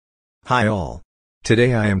Hi all.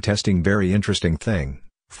 Today I am testing very interesting thing,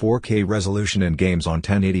 4K resolution in games on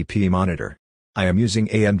 1080p monitor. I am using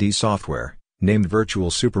AMD software, named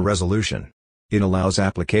Virtual Super Resolution. It allows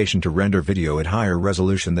application to render video at higher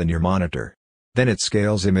resolution than your monitor. Then it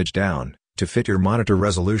scales image down, to fit your monitor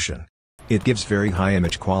resolution. It gives very high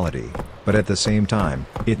image quality, but at the same time,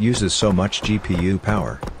 it uses so much GPU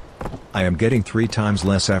power. I am getting 3 times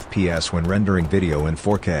less FPS when rendering video in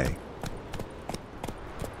 4K.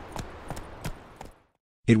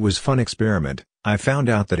 It was fun experiment. I found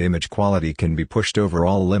out that image quality can be pushed over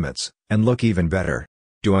all limits, and look even better.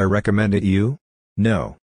 Do I recommend it you?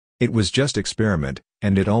 No. It was just experiment,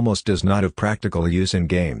 and it almost does not have practical use in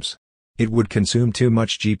games. It would consume too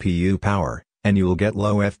much GPU power, and you will get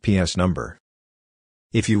low FPS number.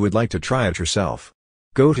 If you would like to try it yourself,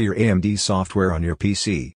 go to your AMD software on your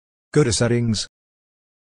PC. Go to Settings,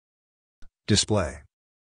 Display,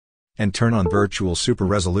 and turn on Virtual Super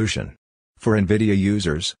Resolution. For NVIDIA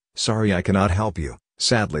users, sorry I cannot help you.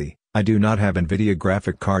 Sadly, I do not have NVIDIA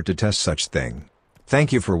graphic card to test such thing.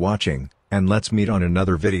 Thank you for watching, and let's meet on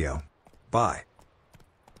another video. Bye.